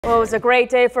Well, it was a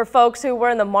great day for folks who were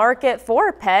in the market for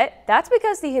a pet. That's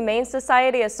because the Humane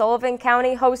Society of Sullivan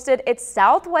County hosted its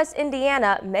Southwest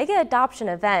Indiana mega adoption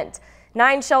event.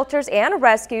 9 shelters and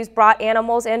rescues brought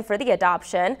animals in for the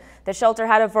adoption. The shelter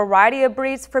had a variety of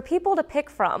breeds for people to pick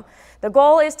from. The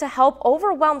goal is to help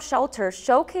overwhelmed shelters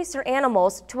showcase their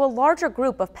animals to a larger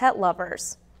group of pet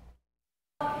lovers.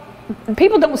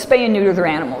 People don't spay and neuter their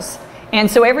animals. And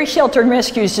so every shelter and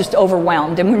rescue is just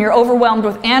overwhelmed. And when you're overwhelmed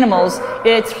with animals,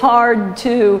 it's hard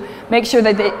to make sure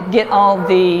that they get all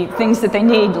the things that they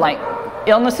need, like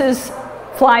illnesses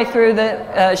fly through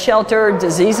the shelter,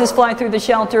 diseases fly through the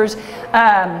shelters,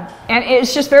 and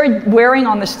it's just very wearing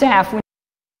on the staff.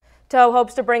 TOW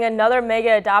hopes to bring another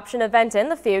mega adoption event in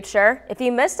the future. If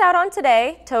you missed out on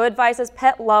today, TOW advises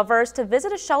pet lovers to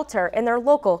visit a shelter in their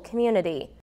local community.